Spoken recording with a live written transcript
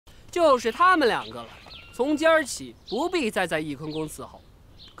就是他们两个了。从今儿起，不必再在翊坤宫伺候，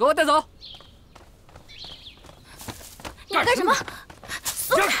给我带走！你干什么？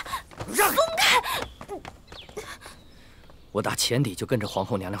松开！松开！我打前底就跟着皇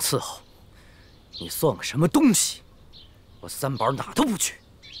后娘娘伺候，你算个什么东西？我三宝哪都不去。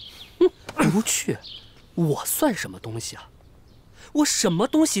不去？我算什么东西啊？我什么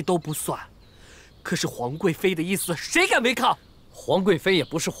东西都不算。可是皇贵妃的意思，谁敢违抗？皇贵妃也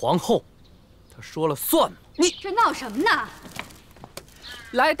不是皇后，她说了算吗？你这闹什么呢？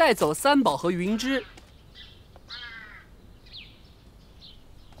来带走三宝和云芝。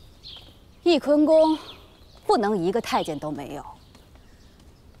翊坤宫不能一个太监都没有，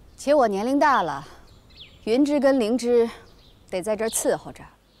且我年龄大了，云芝跟灵芝得在这儿伺候着。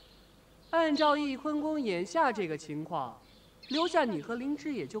按照翊坤宫眼下这个情况，留下你和灵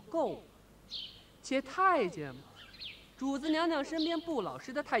芝也就够了。且太监嘛，主子娘娘身边不老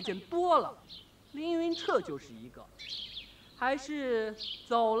实的太监多了，凌云彻就是一个，还是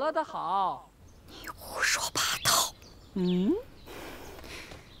走了的好。你胡说八道！嗯？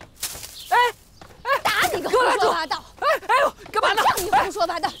打你个胡说八道！哎呦，干嘛呢？让你胡说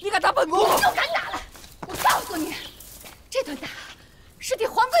八道！你敢打本宫？你就敢打了！我告诉你，这顿打是替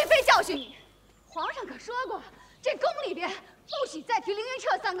皇贵妃教训你。皇上可说过，这宫里边不许再提凌云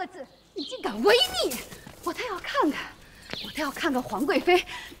彻3个字。你竟敢违逆！我倒要看看皇贵妃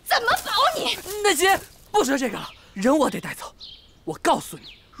怎么保你。那行，不说这个了，人我得带走。我告诉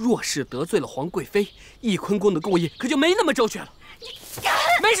你，若是得罪了皇贵妃，翊坤宫的供业可就没那么周全了。你敢？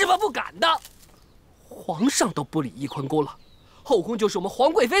没什么不敢的。皇上都不理翊坤宫了，后宫就是我们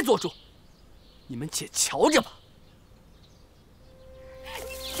皇贵妃做主，你们且瞧着吧。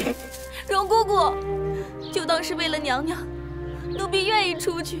容姑姑，就当是为了娘娘，奴婢愿意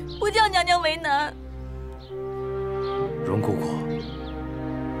出去，不叫娘娘为难。容姑姑，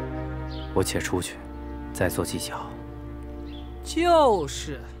我且出去，再做计较。就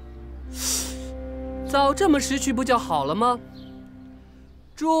是，早这么识趣不就好了吗？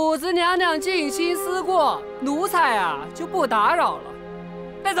主子娘娘静心思过，奴才啊就不打扰了。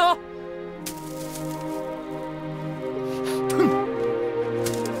带走。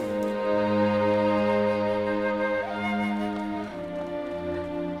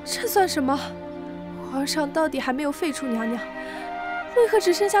这算什么？皇上到底还没有废除娘娘，为何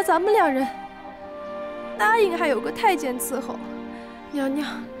只剩下咱们2人？答应还有个太监伺候，娘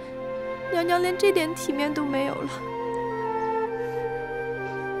娘连这点体面都没有了。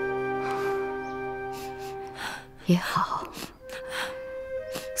也好，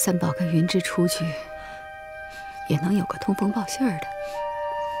三宝跟云芝出去，也能有个通风报信儿的，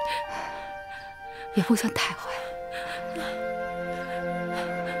也不算太坏。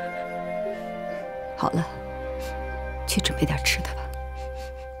好了，去准备点吃的吧，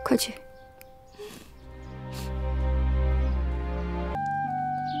快去。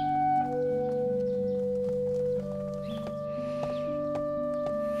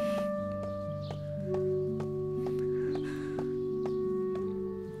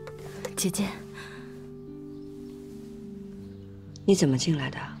姐姐，你怎么进来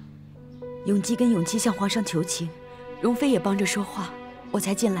的？永基跟永琪向皇上求情，容妃也帮着说话，我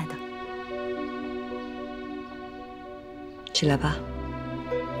才进来的。起来吧。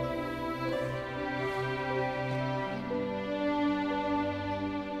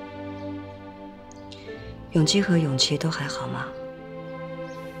永基和永琪都还好吗？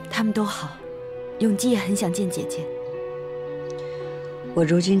他们都好，永基也很想见姐姐。我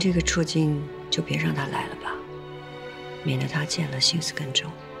如今这个处境，就别让他来了吧，免得他见了心思更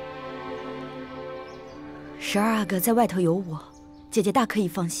重。12阿哥在外头有我，姐姐大可以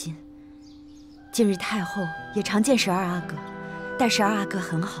放心。近日太后也常见12阿哥，待12阿哥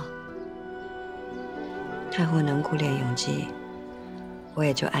很好。太后能顾恋永基，我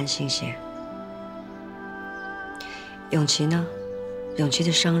也就安心些。永琪呢？永琪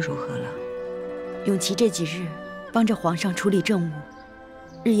的伤如何了？永琪这几日帮着皇上处理政务，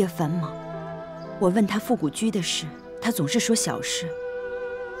日夜繁忙。我问他复古居的事，他总是说小事，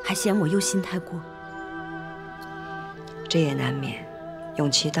还嫌我忧心太过。这也难免，永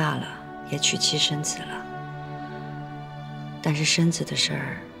琪大了，也娶妻生子了。但是生子的事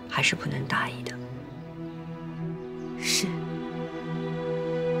儿还是不能大意的。是。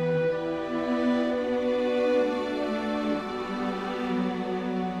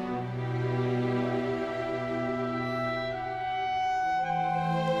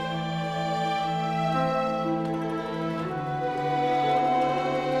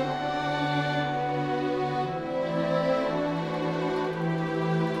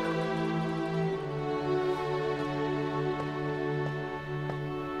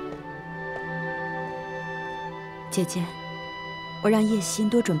姐姐，我让叶欣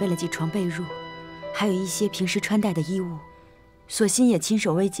多准备了几床被褥，还有一些平时穿戴的衣物。索性也亲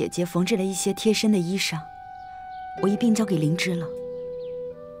手为姐姐缝制了一些贴身的衣裳，我一并交给灵芝了。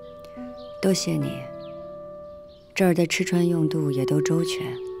多谢你，这儿的吃穿用度也都周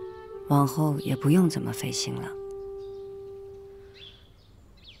全，往后也不用怎么费心了。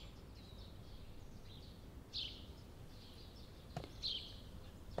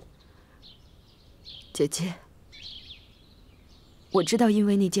姐姐，我知道因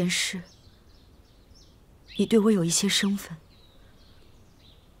为那件事，你对我有一些生分。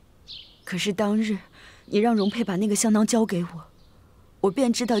可是当日，你让容佩把那个香囊交给我，我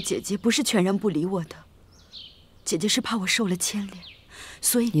便知道姐姐不是全然不理我的，姐姐是怕我受了牵连，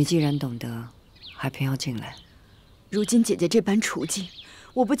所以你既然懂得，还偏要进来。如今姐姐这般处境，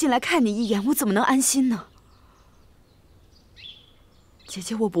我不进来看你一眼，我怎么能安心呢？姐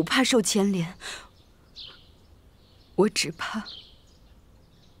姐，我不怕受牵连，我只怕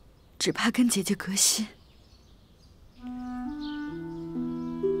跟姐姐隔心。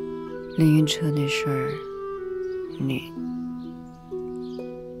凌云车那事儿，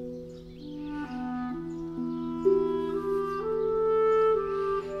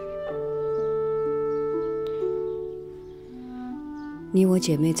你我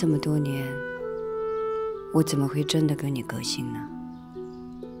姐妹这么多年，我怎么会真的跟你隔心呢？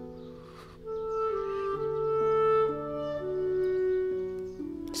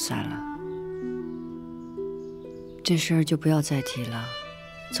算了，这事儿就不要再提了。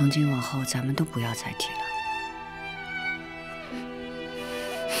从今往后，咱们都不要再提了。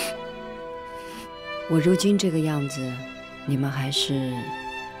我如今这个样子，你们还是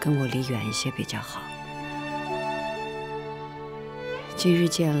跟我离远一些比较好。今日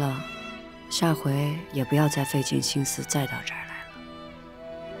见了，下回也不要再费尽心思再到这儿来了。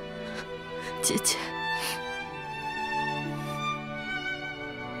姐姐，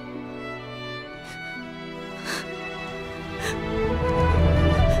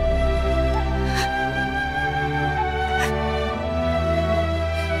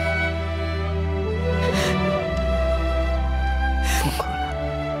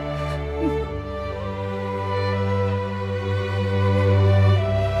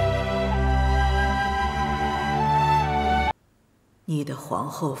你的皇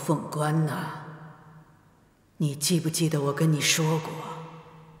后凤冠呐，你记不记得我跟你说过，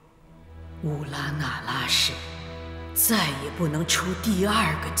乌拉那拉氏再也不能出第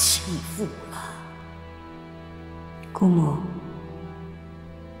二个弃妇了。姑母，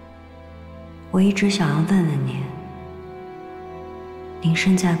我一直想要问问您，您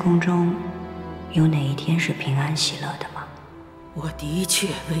身在宫中，有哪一天是平安喜乐的吗？我的确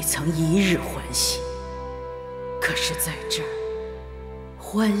未曾一日欢喜，可是在这儿，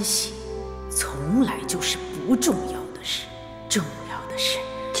欢喜从来就是不重要的事。重要的是，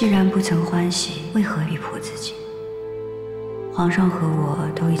既然不曾欢喜，为何逼迫自己？皇上和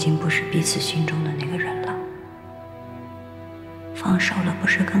我都已经不是彼此心中的那个人了，放手了不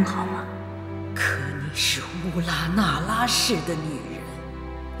是更好吗？可你是乌拉那拉氏的女人，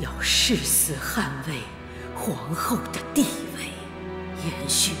要誓死捍卫皇后的地位，延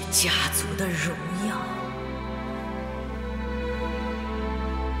续家族的荣耀。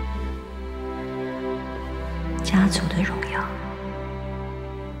家族的荣耀。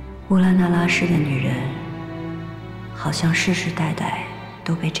乌拉那拉氏的女人，好像世世代代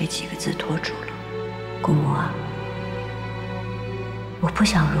都被这几个字拖住了。姑母啊，我不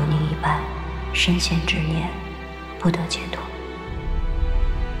想如您一般深陷执念，不得解脱。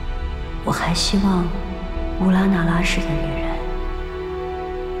我还希望乌拉那拉氏的女人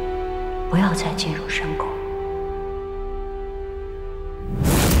不要再进入深宫。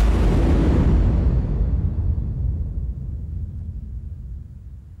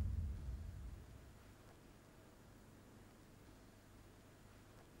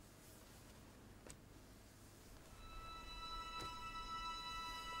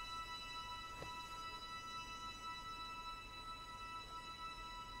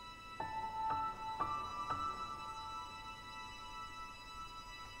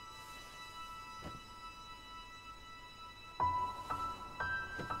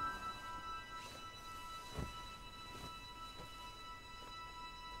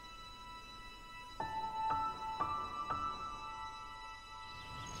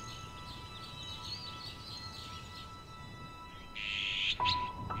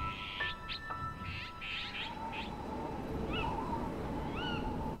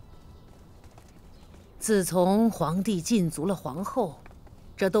自从皇帝禁足了皇后，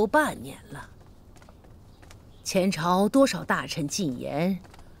这都半年了。前朝多少大臣进言，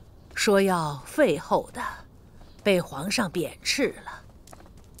说要废后的，被皇上贬斥了，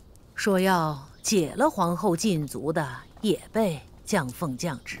说要解了皇后禁足的也被降俸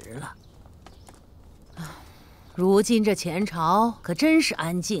降职了。如今这前朝可真是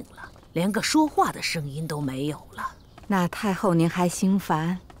安静了，连个说话的声音都没有了。那太后您还心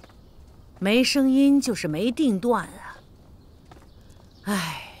烦？没声音就是没定断啊。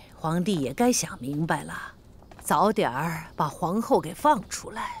唉，皇帝也该想明白了，早点儿把皇后给放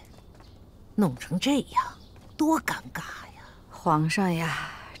出来，弄成这样，多尴尬呀！皇上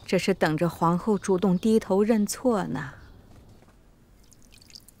呀，这是等着皇后主动低头认错呢。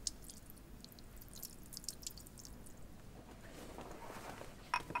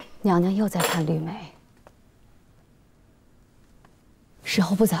娘娘又在看绿梅，时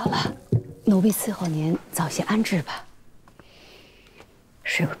候不早了，奴婢伺候您早些安置吧。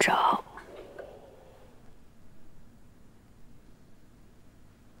睡不着。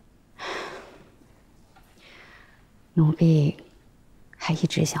奴婢还一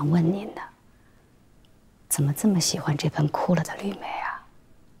直想问您呢，怎么这么喜欢这盆枯了的绿梅啊？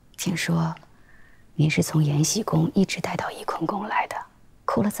听说您是从延禧宫一直带到翊坤宫来的，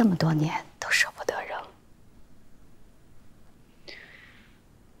枯了这么多年都舍不得扔。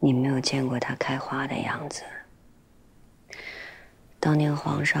你没有见过它开花的样子。当年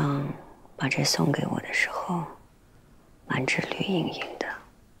皇上把这送给我的时候，满纸绿莹莹的，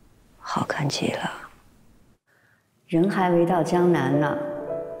好看极了。人还未到江南呢，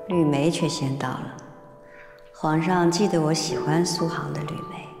绿梅却先到了。皇上记得我喜欢苏杭的绿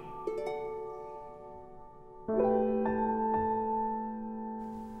梅。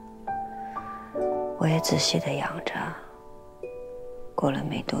我也仔细的养着，过了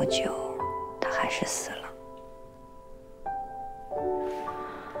没多久，它还是死了。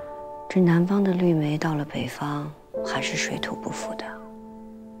这南方的绿梅到了北方，还是水土不服的。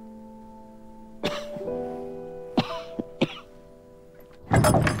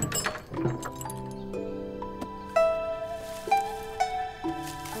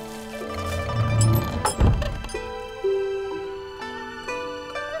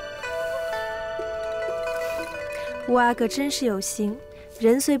吴阿哥真是有心，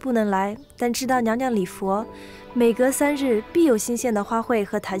人虽不能来，但知道娘娘礼佛，每隔3日必有新鲜的花卉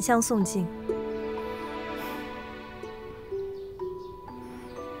和檀香送进。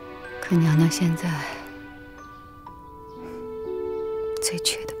可娘娘现在最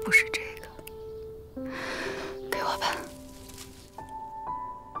缺的不是这个，给我吧。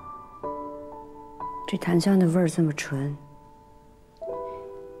这檀香的味儿这么纯，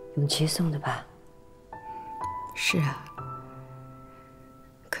永琪送的吧？是啊，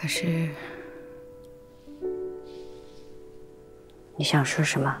可是你想说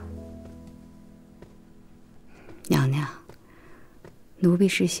什么？娘娘，奴婢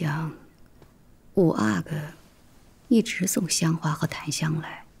是想，五阿哥一直送香花和檀香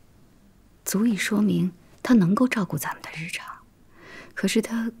来，足以说明他能够照顾咱们的日常。可是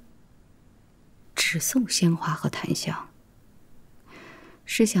他只送鲜花和檀香，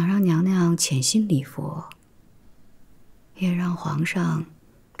是想让娘娘潜心礼佛，也让皇上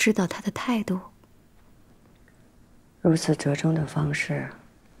知道他的态度。如此折中的方式，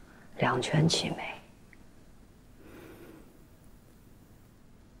两全其美。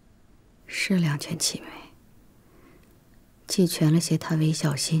是两全其美，既全了些他微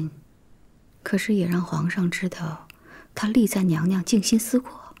小心，可是也让皇上知道他力赞娘娘静心思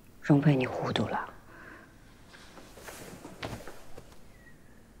过。容妃，你糊涂了。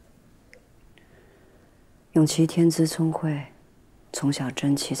永琪天资聪慧，从小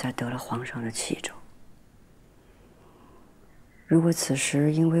争气，才得了皇上的器重。如果此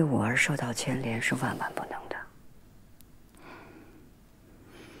时因为我而受到牵连，是万万不能的。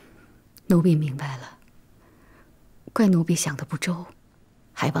奴婢明白了，怪奴婢想得不周，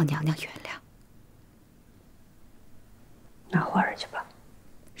还望娘娘原谅。那换人去吧。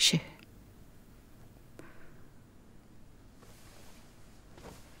是。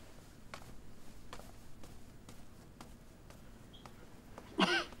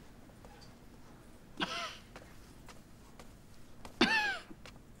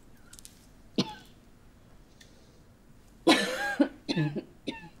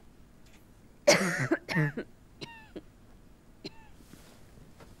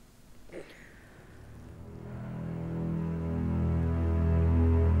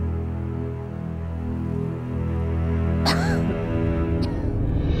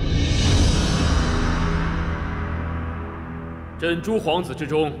朕诸皇子之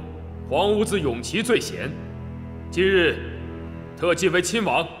中，皇五子永琪最贤，今日特继为亲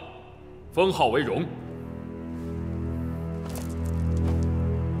王，封号为荣。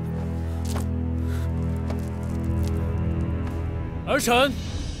儿臣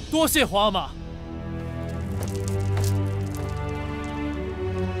多谢皇阿玛。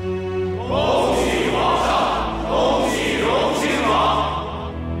恭喜皇上，恭喜荣亲王。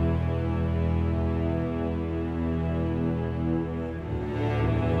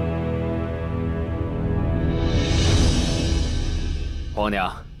皇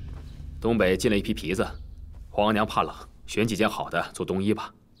娘，东北进了一批皮子，皇娘怕冷，选几件好的做冬衣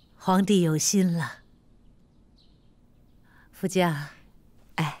吧。皇帝有心了。福家，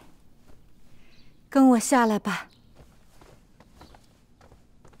哎，跟我下来吧。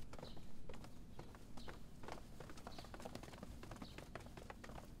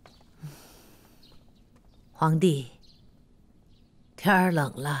皇帝，天儿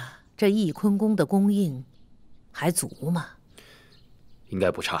冷了，这翊坤宫的供应还足吗？应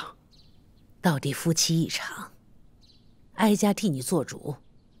该不差。到底夫妻一场，哀家替你做主，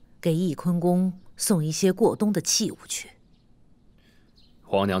给翊坤宫送一些过冬的器物去。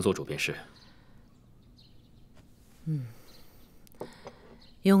皇娘做主便是。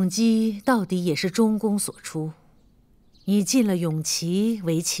永基到底也是中宫所出，你进了永琪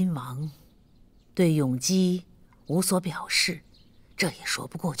为亲王，对永基无所表示，这也说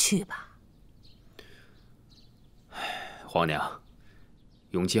不过去吧？皇娘。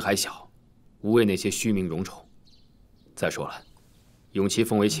永琪还小，无谓那些虚名荣宠。再说了，永琪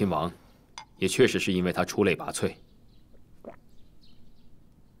封为亲王，也确实是因为他出类拔萃。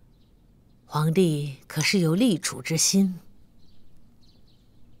皇帝可是有立储之心。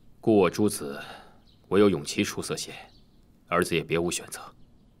故我诸子，唯有永琪出色些，儿子也别无选择。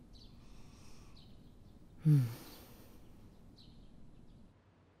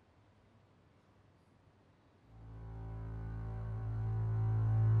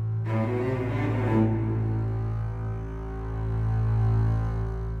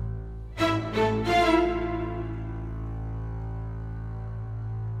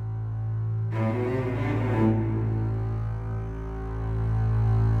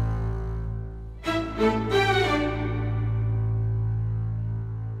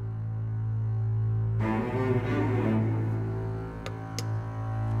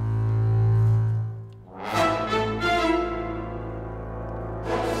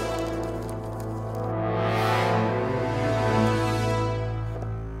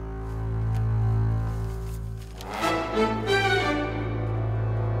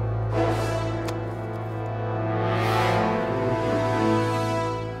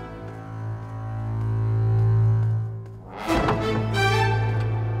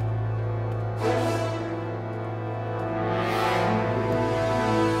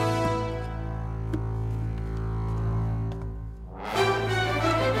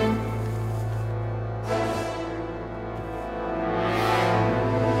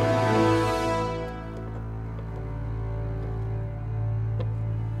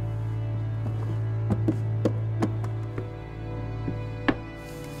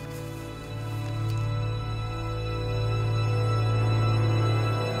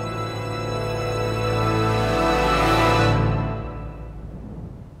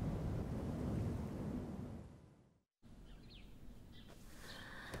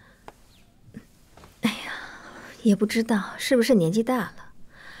也不知道是不是年纪大了，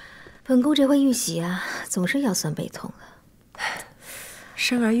本宫这回玉玺啊，总是腰酸背痛的。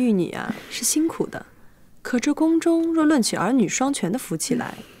生儿育女啊，是辛苦的，可这宫中若论起儿女双全的福气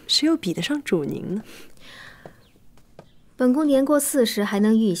来，谁又比得上主您呢？本宫年过40还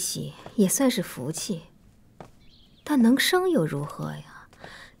能玉玺，也算是福气。但能生又如何呀？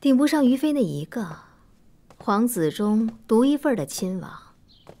顶不上于妃那一个，皇子中独一份的亲王。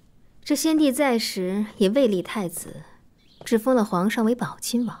这先帝在时也未立太子，只封了皇上为宝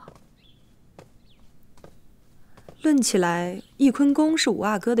亲王。论起来，翊坤宫是五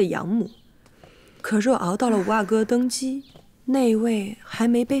阿哥的养母，可若熬到了五阿哥登基，内位还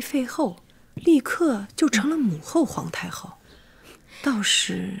没被废后，立刻就成了母后皇太后。到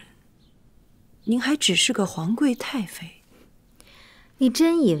时，您还只是个皇贵太妃。你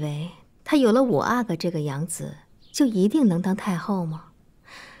真以为她有了五阿哥这个养子，就一定能当太后吗？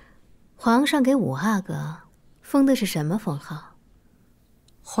皇上给五阿哥封的是什么封号？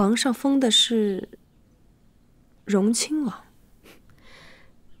皇上封的是荣亲王。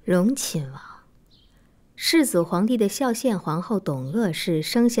荣亲王，世祖皇帝的孝献皇后董鄂氏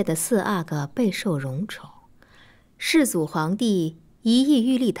生下的4阿哥备受荣宠，世祖皇帝一意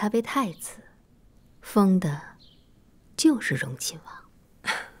欲立他为太子，封的就是荣亲王。